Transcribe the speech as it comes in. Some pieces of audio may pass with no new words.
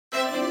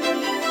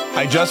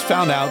I just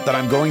found out that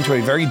I'm going to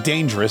a very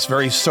dangerous,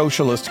 very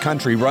socialist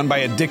country run by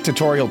a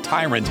dictatorial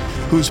tyrant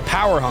who's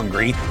power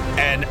hungry,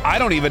 and I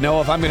don't even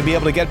know if I'm going to be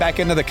able to get back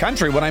into the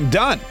country when I'm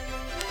done.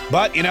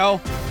 But, you know,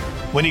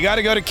 when you got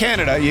to go to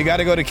Canada, you got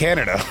to go to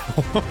Canada.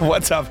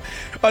 What's up?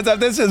 What's up?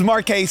 This is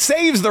Mark K.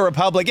 Saves the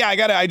Republic. Yeah,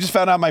 I just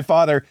found out my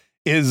father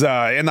is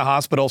in the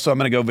hospital, so I'm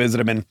going to go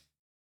visit him in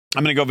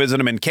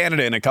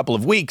Canada in a couple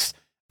of weeks,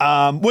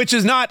 which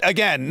is not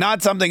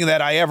something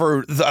that I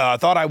ever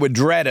thought I would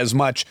dread as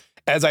much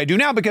as I do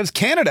now, because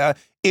Canada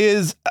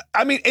is,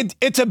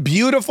 it's a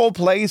beautiful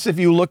place. If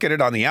you look at it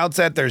on the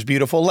outset, there's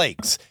beautiful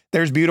lakes,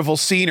 there's beautiful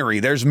scenery,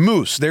 there's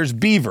moose, there's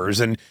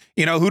beavers, and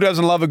you know, who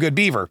doesn't love a good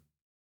beaver?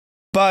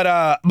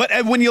 But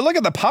when you look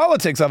at the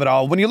politics of it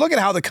all, when you look at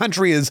how the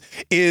country is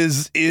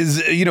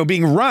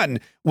being run,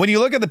 when you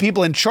look at the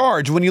people in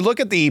charge, when you look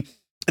at the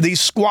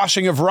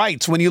squashing of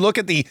rights, when you look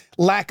at the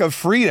lack of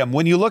freedom,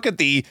 when you look at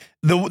the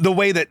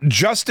way that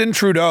Justin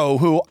Trudeau,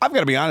 who I've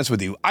got to be honest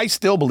with you, I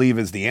still believe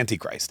is the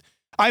Antichrist.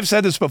 I've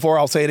said this before,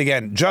 I'll say it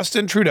again.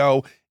 Justin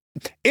Trudeau,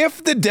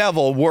 if the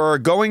devil were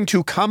going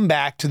to come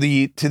back to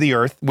the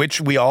earth,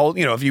 which we all,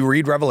 you know, if you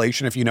read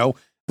Revelation, if you know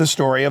the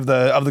story of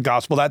the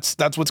gospel, that's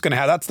what's going to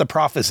happen. That's the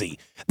prophecy.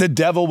 The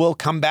devil will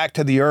come back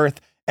to the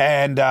earth,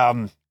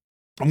 and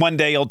one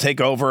day he'll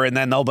take over, and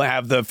then they'll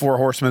have the 4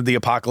 horsemen of the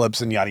apocalypse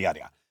and yada,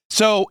 yada, yada.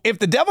 So if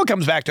the devil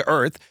comes back to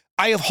earth,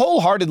 I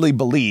wholeheartedly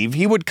believe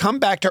he would come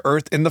back to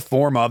earth in the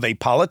form of a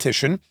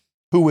politician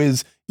who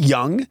is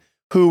young,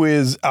 who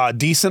is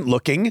decent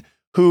looking,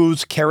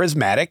 who's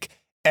charismatic,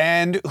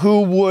 and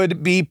who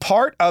would be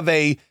part of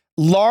a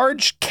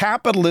large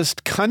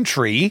capitalist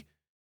country,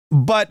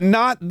 but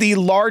not the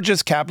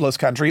largest capitalist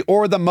country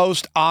or the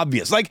most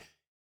obvious. Like,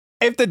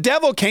 if the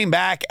devil came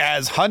back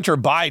as Hunter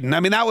Biden, I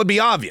mean, that would be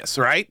obvious,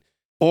 right?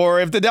 Or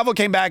if the devil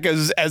came back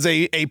as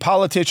a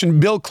politician,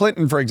 Bill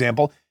Clinton, for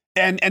example,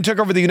 and took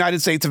over the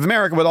United States of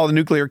America with all the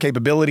nuclear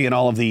capability and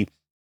all of the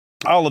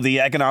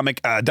economic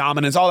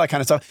dominance, all that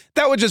kind of stuff,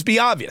 that would just be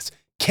obvious.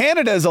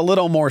 Canada is a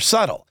little more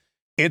subtle.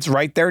 It's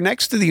right there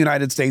next to the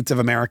United States of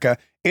America.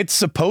 It's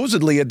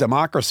supposedly a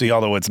democracy,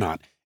 although it's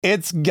not.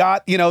 It's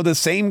got, you know, the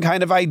same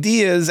kind of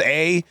ideas.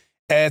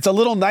 It's a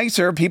little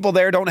nicer. People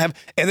there don't have,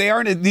 and they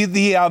aren't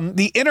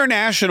the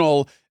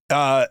international.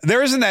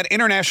 There isn't that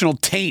international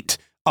taint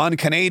on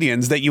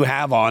Canadians that you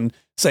have on,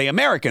 say,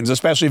 Americans,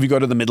 especially if you go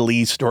to the Middle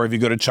East or if you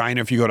go to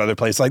China, if you go to other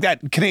places like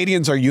that.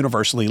 Canadians are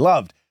universally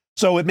loved.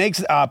 So it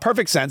makes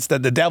perfect sense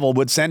that the devil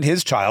would send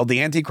his child,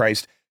 the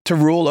Antichrist, to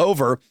rule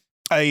over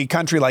a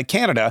country like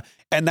Canada.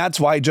 And that's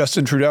why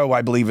Justin Trudeau,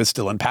 I believe, is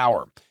still in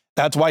power.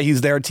 That's why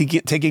he's there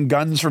taking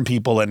guns from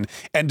people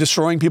and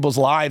destroying people's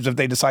lives if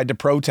they decide to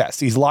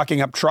protest. He's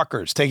locking up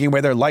truckers, taking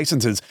away their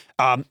licenses,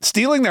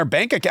 stealing their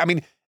bank account. I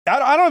mean, I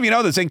don't know if you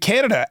know this, in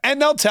Canada,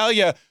 and they'll tell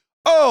you,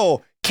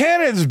 oh,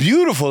 Canada's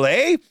beautiful,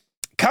 eh?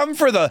 Come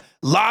for the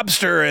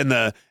lobster and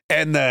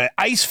the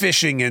ice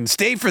fishing and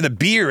stay for the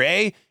beer,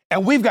 eh?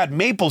 And we've got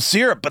maple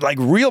syrup, but like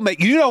real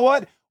you know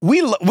what?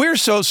 We're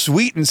so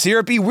sweet and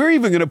syrupy, we're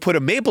even going to put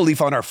a maple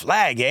leaf on our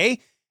flag, eh?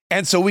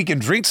 And so we can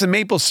drink some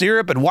maple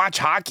syrup and watch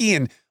hockey,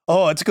 and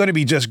oh, it's going to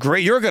be just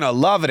great. You're going to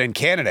love it in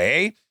Canada,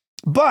 eh?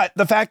 But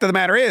the fact of the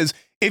matter is,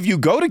 if you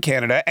go to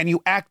Canada and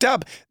you act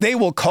up, they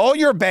will call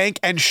your bank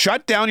and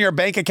shut down your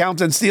bank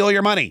accounts and steal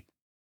your money.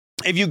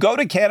 If you go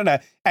to Canada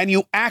and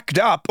you act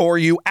up or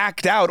you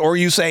act out or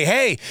you say,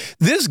 hey,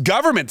 this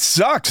government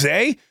sucks,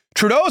 eh?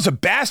 Trudeau's a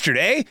bastard,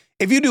 eh?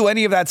 If you do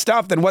any of that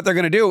stuff, then what they're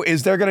going to do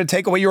is they're going to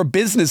take away your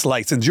business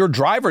license, your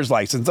driver's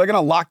license. They're going to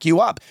lock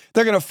you up.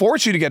 They're going to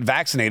force you to get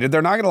vaccinated.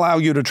 They're not going to allow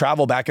you to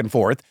travel back and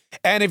forth.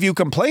 And if you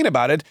complain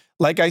about it,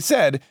 like I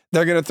said,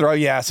 they're going to throw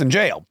your ass in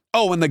jail.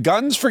 Oh, and the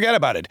guns, forget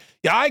about it.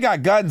 Yeah, I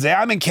got guns.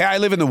 I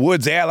live in the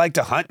woods. I like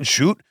to hunt and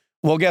shoot.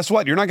 Well, guess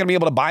what? You're not going to be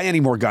able to buy any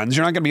more guns.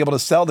 You're not going to be able to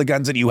sell the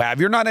guns that you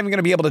have. You're not even going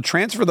to be able to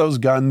transfer those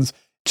guns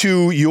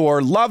to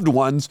your loved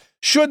ones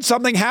should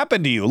something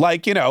happen to you.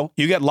 Like, you know,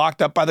 you get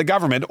locked up by the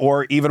government,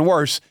 or even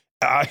worse,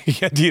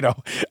 you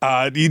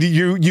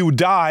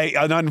die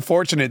an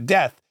unfortunate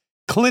death,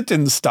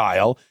 Clinton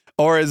style,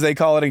 or as they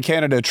call it in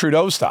Canada,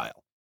 Trudeau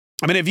style.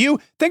 I mean, if you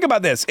think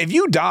about this, if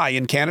you die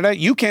in Canada,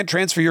 you can't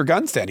transfer your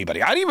guns to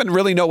anybody. I don't even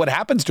really know what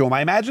happens to them.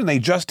 I imagine they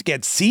just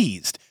get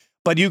seized,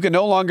 but you can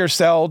no longer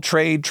sell,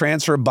 trade,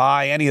 transfer,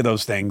 buy any of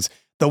those things.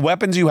 The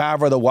weapons you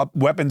have are the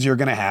weapons you're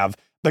going to have,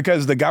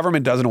 because the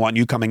government doesn't want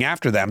you coming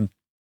after them.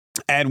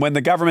 And when the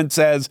government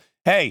says,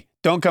 hey,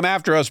 don't come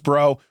after us,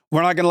 bro,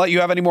 we're not going to let you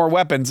have any more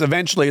weapons,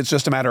 eventually it's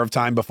just a matter of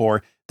time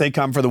before they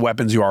come for the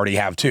weapons you already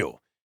have too.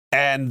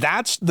 And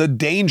that's the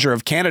danger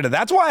of Canada.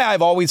 That's why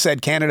I've always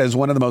said Canada is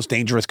one of the most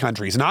dangerous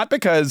countries, not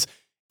because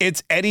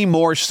it's any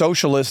more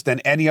socialist than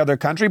any other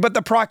country, but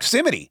the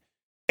proximity.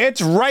 It's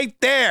right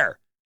there.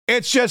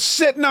 It's just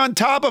sitting on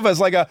top of us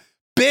like a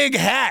big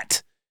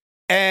hat.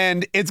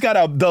 And it's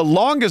got the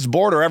longest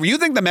border ever. You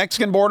think the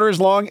Mexican border is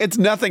long? It's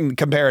nothing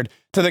compared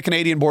to the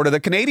Canadian border.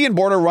 The Canadian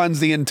border runs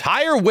the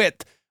entire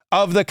width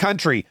of the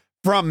country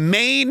from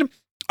Maine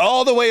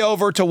all the way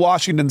over to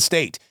Washington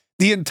State.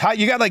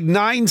 you got like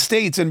 9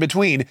 states in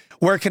between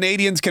where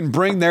Canadians can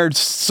bring their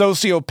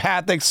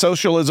sociopathic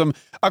socialism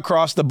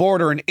across the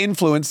border and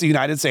influence the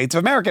United States of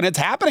America. And it's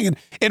happening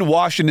in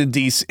Washington,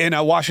 D.C., in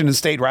Washington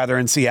State, rather,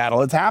 in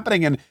Seattle. It's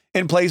happening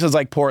in places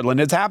like Portland.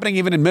 It's happening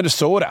even in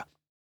Minnesota,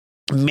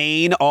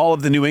 Maine, all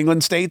of the New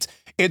England states.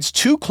 It's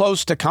too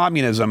close to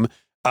communism.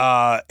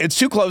 It's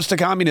too close to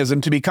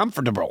communism to be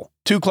comfortable.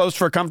 Too close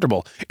for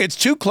comfortable. It's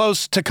too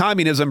close to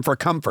communism for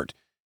comfort,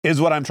 is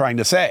what I'm trying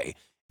to say.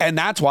 And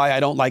that's why I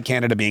don't like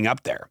Canada being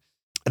up there.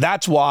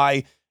 That's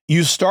why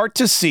you start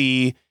to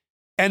see,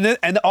 and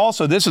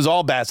also this is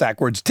all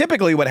backwards.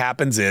 Typically what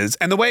happens is,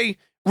 and the way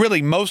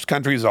really most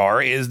countries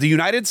are, is the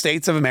United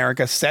States of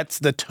America sets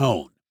the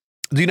tone.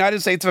 The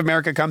United States of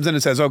America comes in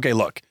and says, okay,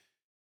 look,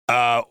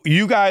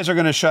 you guys are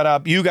going to shut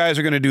up. You guys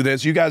are going to do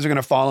this. You guys are going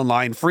to fall in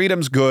line.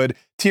 Freedom's good.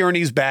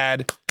 Tyranny's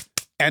bad.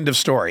 End of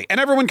story. And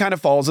everyone kind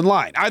of falls in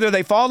line. Either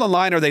they fall in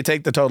line or they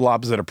take the total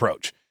opposite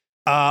approach.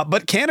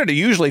 But Canada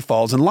usually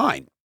falls in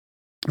line.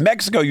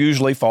 Mexico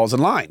usually falls in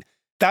line.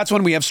 That's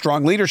when we have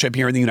strong leadership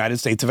here in the United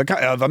States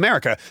of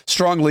America.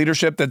 Strong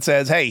leadership that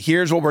says, hey,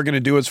 here's what we're going to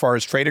do as far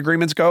as trade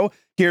agreements go.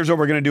 Here's what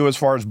we're going to do as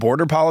far as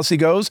border policy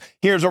goes.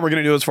 Here's what we're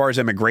going to do as far as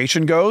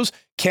immigration goes.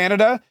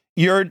 Canada,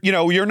 you're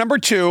number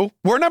 2.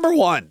 We're number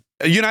 1.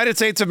 United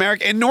States of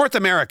America, in North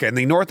America, in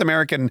the North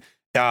American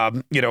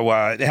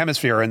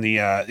hemisphere,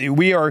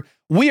 we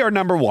are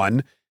number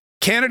 1.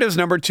 Canada's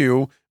number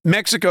 2.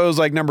 Mexico's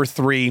like number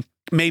 3,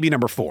 maybe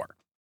number 4.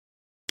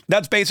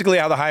 That's basically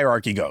how the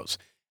hierarchy goes.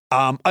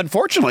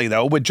 Unfortunately,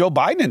 though, with Joe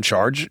Biden in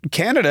charge,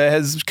 Canada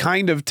has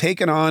kind of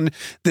taken on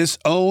this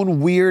own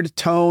weird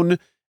tone.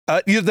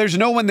 There's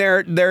no one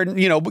there,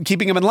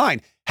 keeping him in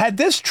line. Had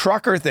this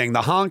trucker thing,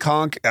 the Hong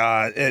Kong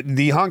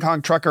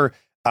trucker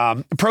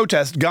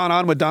protest gone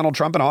on with Donald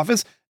Trump in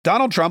office,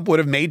 Donald Trump would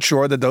have made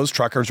sure that those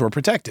truckers were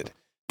protected.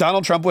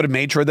 Donald Trump would have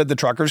made sure that the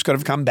truckers could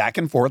have come back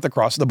and forth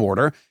across the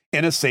border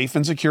in a safe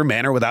and secure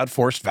manner without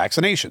forced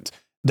vaccinations.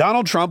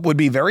 Donald Trump would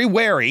be very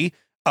wary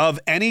of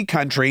any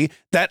country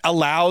that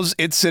allows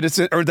its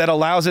citizens or that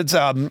allows its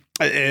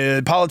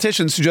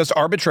politicians to just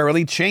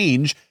arbitrarily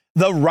change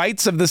the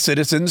rights of the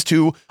citizens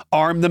to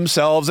arm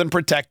themselves and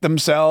protect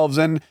themselves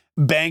and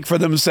bank for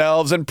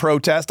themselves and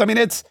protest. I mean,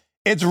 it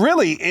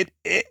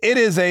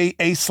is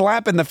a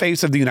slap in the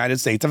face of the United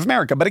States of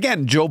America. But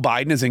again, Joe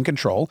Biden is in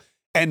control,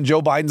 and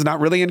Joe Biden's not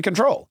really in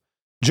control.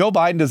 Joe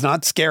Biden does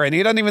not scare, and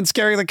he doesn't even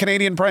scare the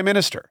Canadian Prime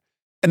Minister.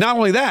 And not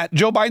only that,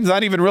 Joe Biden's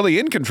not even really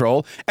in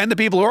control. And the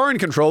people who are in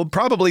control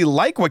probably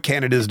like what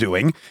Canada's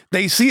doing.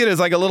 They see it as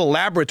like a little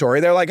laboratory.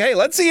 They're like, hey,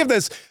 let's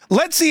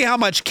see how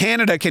much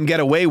Canada can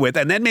get away with.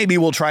 And then maybe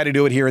we'll try to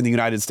do it here in the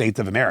United States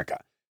of America.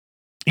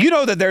 You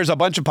know that there's a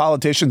bunch of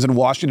politicians in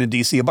Washington,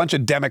 D.C., a bunch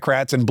of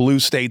Democrats in blue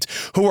states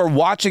who are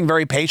watching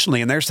very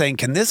patiently. And they're saying,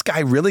 can this guy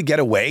really get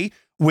away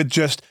with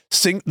just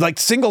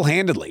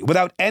single-handedly,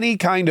 without any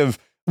kind of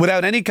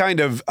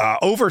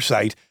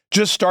oversight,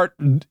 just start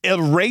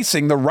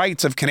erasing the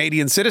rights of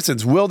Canadian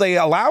citizens? Will they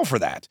allow for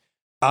that?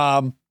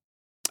 And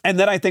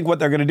then I think what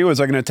they're going to do is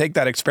they're going to take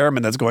that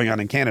experiment that's going on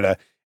in Canada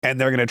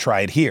and they're going to try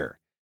it here.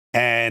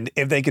 And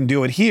if they can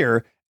do it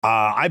here,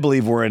 I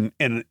believe we're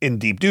in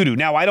deep doo-doo.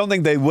 Now, I don't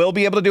think they will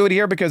be able to do it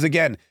here because,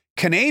 again,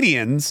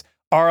 Canadians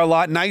are a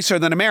lot nicer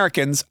than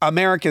Americans.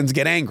 Americans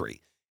get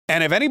angry.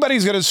 And if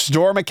anybody's going to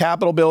storm a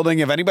Capitol building,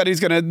 if anybody's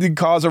going to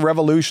cause a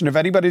revolution, if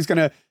anybody's going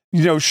to,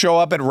 show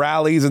up at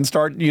rallies and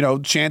start,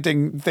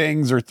 chanting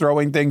things or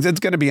throwing things, it's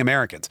going to be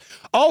Americans.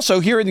 Also,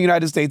 here in the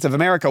United States of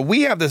America,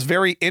 we have this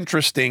very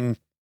interesting,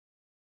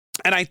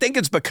 and I think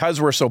it's because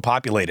we're so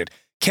populated.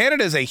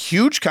 Canada is a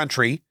huge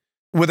country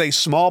with a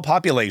small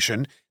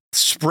population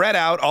spread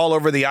out all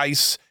over the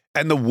ice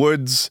and the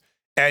woods.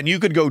 And you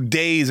could go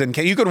days and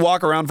you could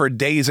walk around for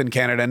days in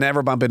Canada and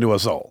never bump into a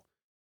soul.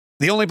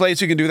 The only place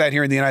you can do that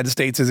here in the United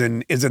States is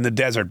in the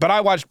desert. But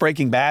I watched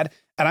Breaking Bad,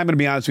 and I'm going to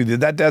be honest with you,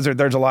 that desert,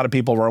 there's a lot of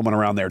people roaming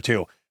around there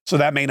too. So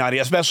that may not,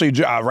 especially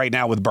right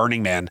now with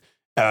Burning Man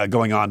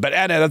going on. But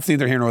that's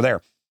neither here nor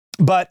there.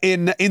 But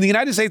in the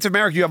United States of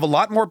America, you have a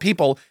lot more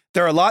people.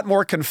 They're a lot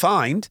more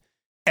confined.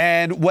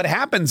 And what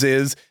happens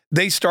is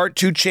they start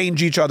to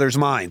change each other's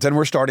minds. And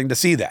we're starting to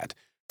see that.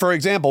 For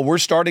example, we're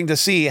starting to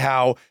see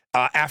how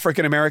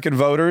African-American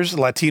voters,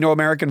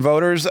 Latino-American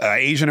voters,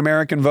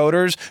 Asian-American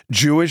voters,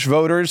 Jewish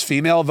voters,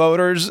 female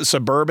voters,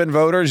 suburban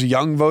voters,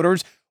 young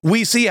voters,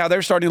 we see how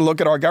they're starting to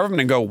look at our government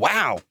and go,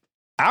 wow,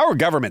 our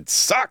government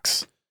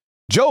sucks.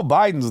 Joe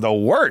Biden's the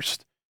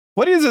worst.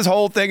 What is this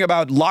whole thing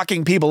about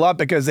locking people up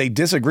because they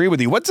disagree with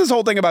you? What's this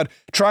whole thing about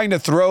trying to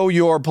throw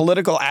your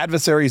political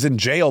adversaries in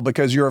jail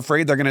because you're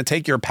afraid they're going to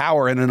take your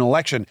power in an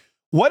election?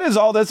 What is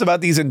all this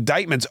about these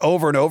indictments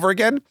over and over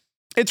again?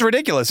 It's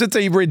ridiculous. It's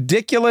a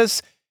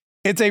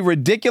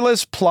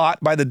ridiculous plot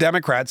by the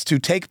Democrats to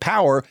take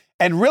power.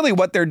 And really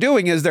what they're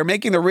doing is they're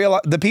making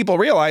the people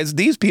realize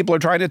these people are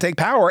trying to take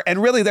power.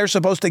 And really they're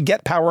supposed to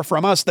get power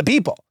from us, the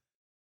people.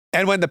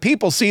 And when the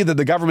people see that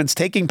the government's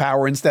taking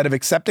power instead of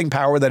accepting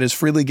power that is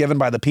freely given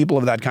by the people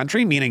of that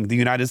country, meaning the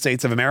United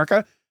States of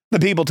America, the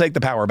people take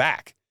the power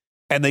back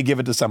and they give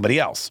it to somebody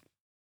else.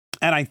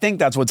 And I think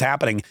that's what's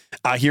happening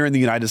here in the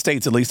United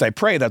States. At least I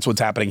pray that's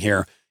what's happening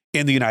here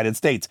in the United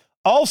States.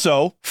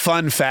 Also,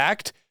 fun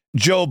fact,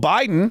 Joe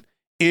Biden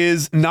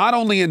is not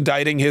only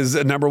indicting his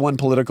number one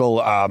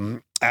political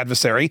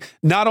adversary,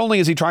 not only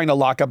is he trying to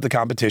lock up the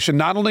competition,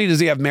 not only does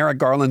he have Merrick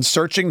Garland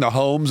searching the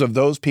homes of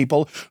those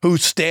people who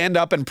stand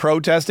up and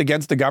protest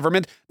against the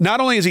government,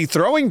 not only is he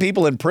throwing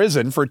people in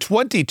prison for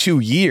 22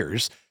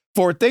 years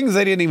for things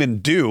they didn't even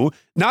do,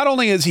 not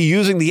only is he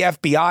using the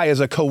FBI as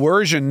a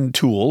coercion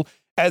tool,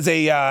 as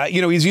a,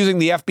 he's using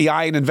the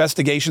FBI and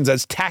investigations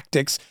as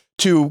tactics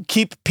to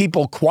keep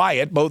people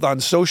quiet, both on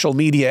social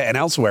media and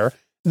elsewhere.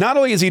 Not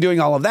only is he doing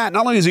all of that,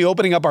 not only is he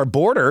opening up our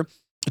border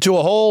to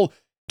a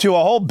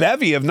whole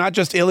bevy of not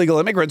just illegal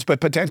immigrants,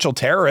 but potential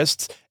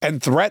terrorists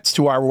and threats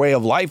to our way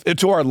of life,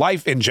 to our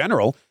life in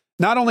general.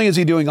 Not only is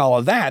he doing all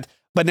of that,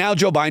 but now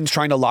Joe Biden's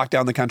trying to lock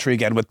down the country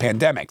again with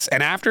pandemics.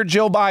 And after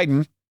Joe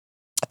Biden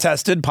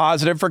tested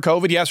positive for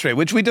COVID yesterday,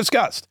 which we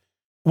discussed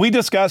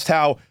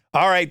how,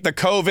 all right, the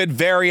COVID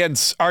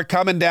variants are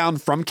coming down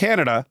from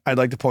Canada, I'd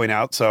like to point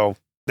out. So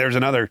there's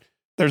another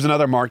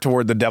mark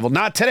toward the devil.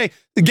 Not today.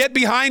 Get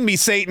behind me,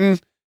 Satan.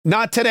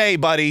 Not today,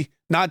 buddy.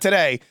 Not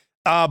today.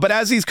 But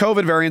as these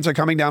COVID variants are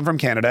coming down from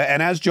Canada,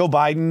 and as Jill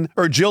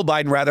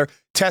Biden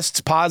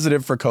tests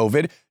positive for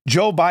COVID,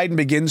 Joe Biden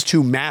begins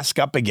to mask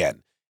up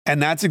again.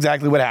 And that's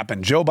exactly what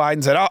happened. Joe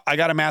Biden said, I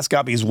got to mask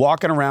up. He's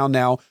walking around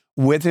now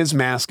with his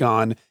mask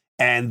on.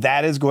 And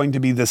that is going to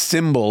be the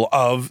symbol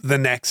of the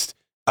next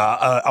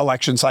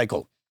election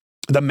cycle.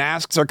 The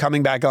masks are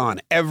coming back on.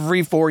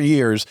 Every 4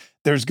 years,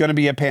 there's going to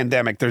be a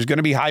pandemic. There's going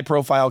to be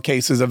high-profile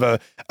cases of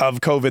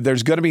COVID.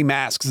 There's going to be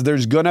masks.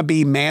 There's going to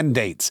be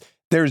mandates.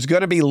 There's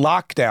going to be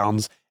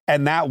lockdowns.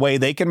 And that way,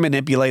 they can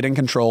manipulate and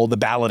control the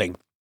balloting.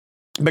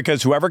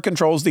 Because whoever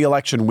controls the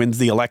election wins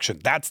the election.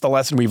 That's the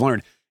lesson we've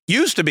learned.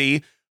 Used to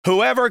be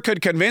whoever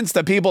could convince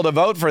the people to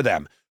vote for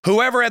them.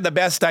 Whoever had the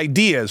best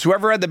ideas,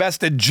 whoever had the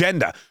best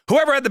agenda,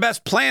 whoever had the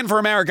best plan for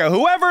America,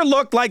 whoever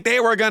looked like they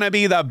were going to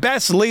be the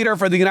best leader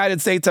for the United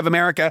States of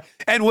America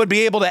and would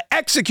be able to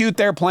execute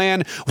their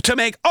plan to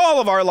make all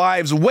of our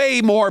lives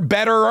way more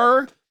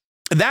betterer,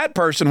 that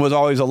person was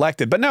always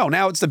elected. But no,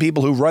 now it's the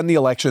people who run the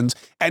elections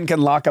and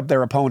can lock up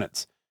their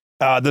opponents.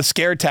 The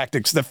scare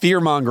tactics, the fear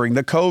mongering,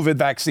 the COVID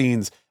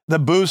vaccines, the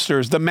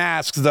boosters, the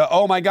masks,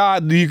 oh my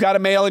God, you got to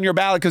mail in your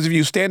ballot because if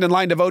you stand in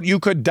line to vote, you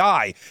could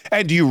die.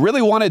 And do you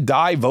really want to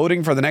die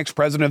voting for the next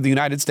president of the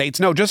United States?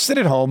 No, just sit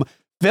at home,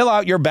 fill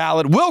out your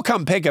ballot. We'll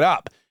come pick it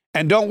up.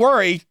 And don't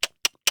worry,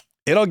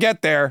 it'll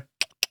get there.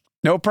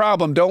 No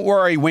problem. Don't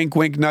worry. Wink,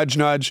 wink, nudge,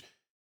 nudge.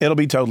 It'll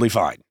be totally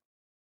fine.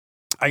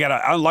 I'm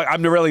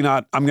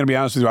going to be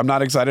honest with you. I'm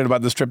not excited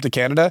about this trip to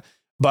Canada,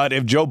 but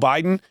if Joe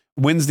Biden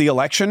wins the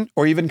election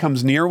or even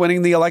comes near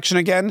winning the election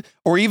again,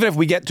 or even if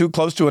we get too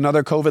close to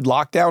another COVID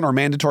lockdown or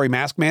mandatory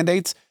mask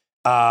mandates,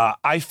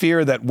 I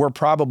fear that we're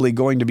probably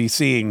going to be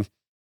seeing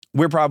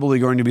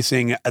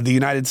the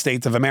United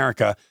States of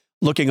America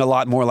looking a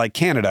lot more like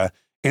Canada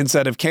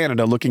instead of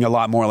Canada looking a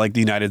lot more like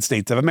the United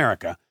States of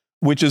America,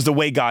 which is the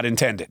way God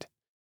intended.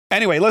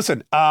 Anyway,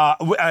 listen,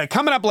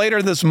 coming up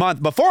later this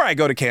month, before I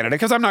go to Canada,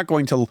 because I'm not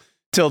going till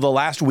the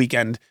last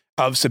weekend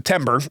of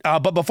September.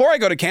 But before I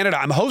go to Canada,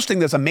 I'm hosting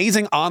this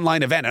amazing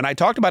online event. And I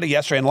talked about it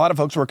yesterday, and a lot of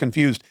folks were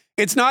confused.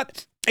 It's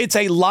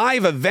a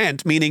live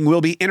event, meaning we'll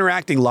be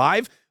interacting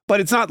live, but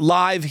it's not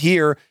live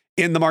here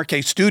in the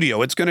Marquez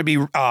studio. It's going to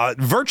be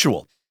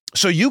virtual.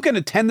 So you can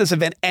attend this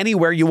event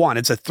anywhere you want.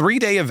 It's a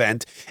 3-day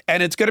event,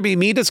 and it's going to be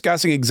me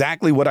discussing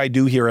exactly what I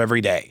do here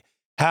every day.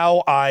 How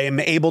I am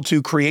able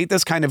to create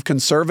this kind of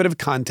conservative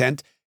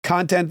content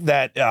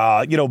that,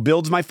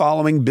 builds my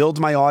following,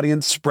 builds my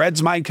audience,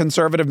 spreads my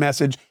conservative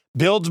message,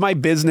 builds my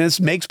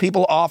business, makes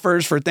people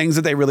offers for things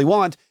that they really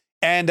want,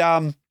 and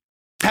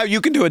how you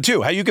can do it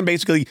too. How you can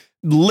basically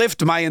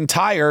lift my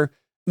entire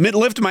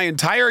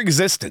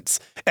existence.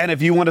 And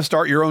if you want to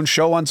start your own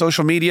show on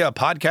social media, a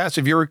podcast,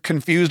 if you're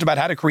confused about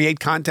how to create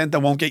content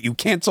that won't get you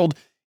canceled,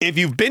 if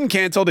you've been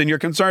canceled and you're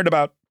concerned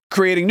about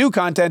creating new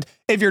content,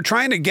 if you're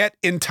trying to get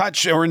in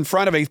touch or in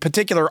front of a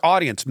particular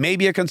audience,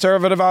 maybe a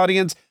conservative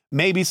audience,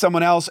 maybe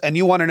someone else, and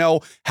you want to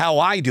know how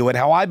I do it,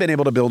 how I've been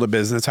able to build a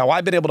business, how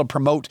I've been able to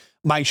promote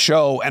my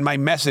show and my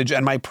message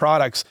and my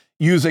products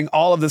using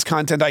all of this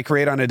content I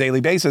create on a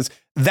daily basis,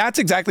 that's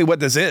exactly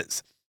what this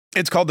is.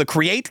 It's called the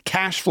Create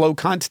Cash Flow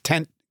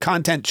Content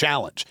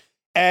Challenge.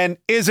 And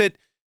is it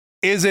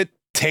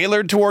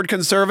tailored toward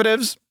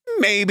conservatives?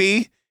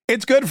 Maybe.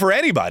 It's good for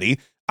anybody.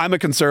 I'm a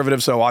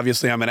conservative, so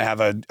obviously I'm going to have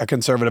a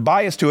conservative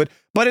bias to it,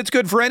 but it's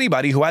good for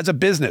anybody who has a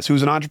business,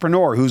 who's an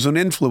entrepreneur, who's an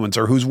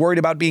influencer, who's worried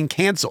about being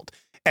canceled.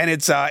 And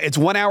it's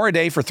 1 hour a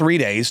day for 3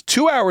 days,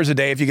 2 hours a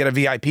day if you get a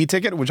VIP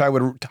ticket, which I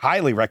would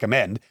highly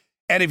recommend.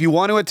 And if you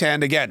want to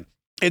attend, again,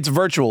 it's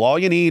virtual. All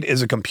you need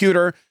is a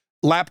computer,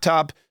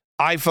 laptop,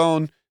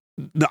 iPhone,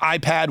 the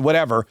iPad,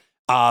 whatever.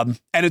 And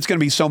it's going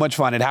to be so much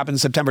fun. It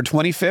happens September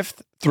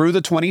 25th through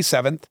the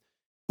 27th.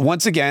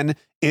 Once again,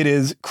 it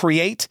is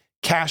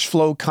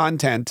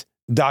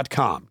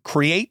createcashflowcontent.com.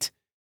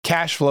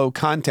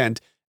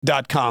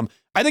 Createcashflowcontent.com.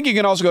 I think you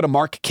can also go to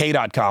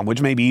markk.com,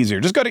 which may be easier.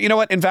 Just go to, you know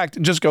what? In fact,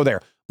 just go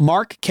there.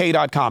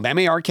 markk.com,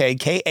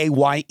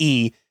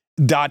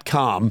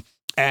 markkaye.com,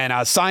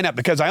 and sign up,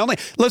 because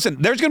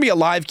listen, there's going to be a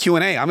live Q&A.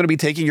 I'm going to be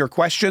taking your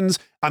questions.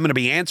 I'm going to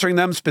be answering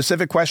them,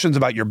 specific questions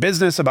about your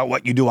business, about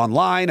what you do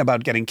online,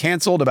 about getting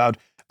canceled, about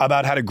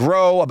how to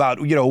grow, about,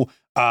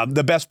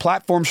 the best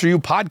platforms for you,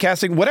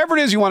 podcasting, whatever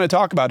it is you want to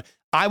talk about.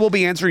 I will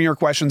be answering your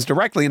questions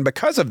directly. And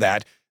because of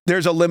that,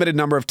 there's a limited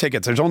number of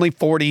tickets. There's only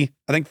 40,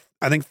 I think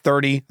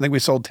 30. I think we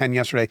sold 10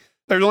 yesterday.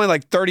 There's only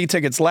like 30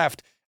 tickets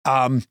left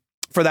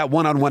for that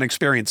one-on-one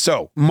experience.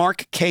 So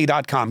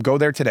markk.com, go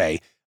there today.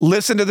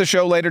 Listen to the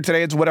show later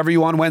today. It's Whatever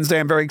You On Wednesday.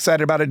 I'm very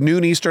excited about it.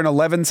 Noon Eastern,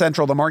 11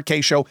 Central, the Mark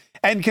Kaye Show.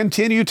 And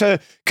continue to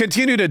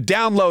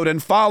download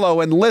and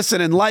follow and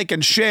listen and like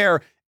and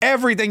share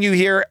everything you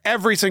hear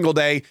every single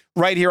day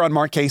right here on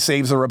Mark Kaye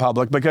Saves the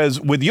Republic. Because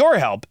with your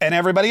help and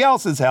everybody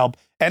else's help,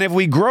 and if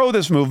we grow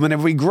this movement, if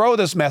we grow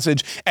this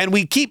message, and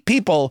we keep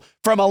people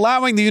from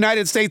allowing the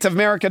United States of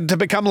America to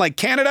become like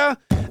Canada,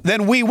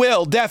 then we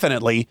will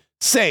definitely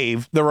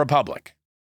save the Republic.